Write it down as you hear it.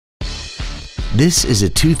This is a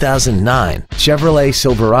 2009 Chevrolet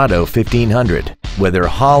Silverado 1500. Whether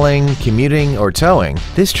hauling, commuting, or towing,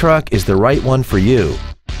 this truck is the right one for you.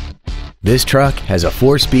 This truck has a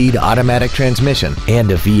 4-speed automatic transmission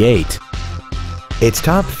and a V8. Its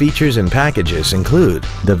top features and packages include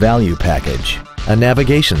the value package, a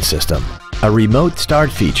navigation system, a remote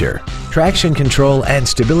start feature, traction control and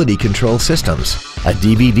stability control systems, a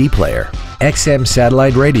DVD player, XM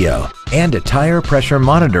satellite radio, and a tire pressure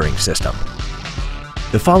monitoring system.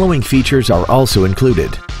 The following features are also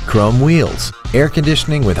included: chrome wheels, air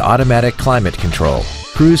conditioning with automatic climate control,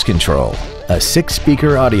 cruise control, a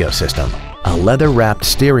 6-speaker audio system, a leather-wrapped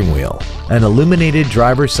steering wheel, an illuminated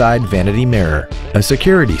driver's side vanity mirror, a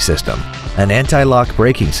security system, an anti-lock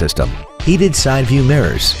braking system, heated side view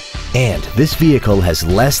mirrors, and this vehicle has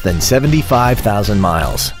less than 75,000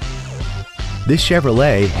 miles. This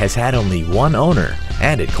Chevrolet has had only one owner,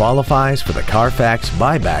 and it qualifies for the Carfax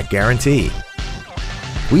buyback guarantee.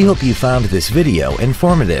 We hope you found this video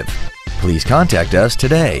informative. Please contact us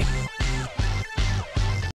today.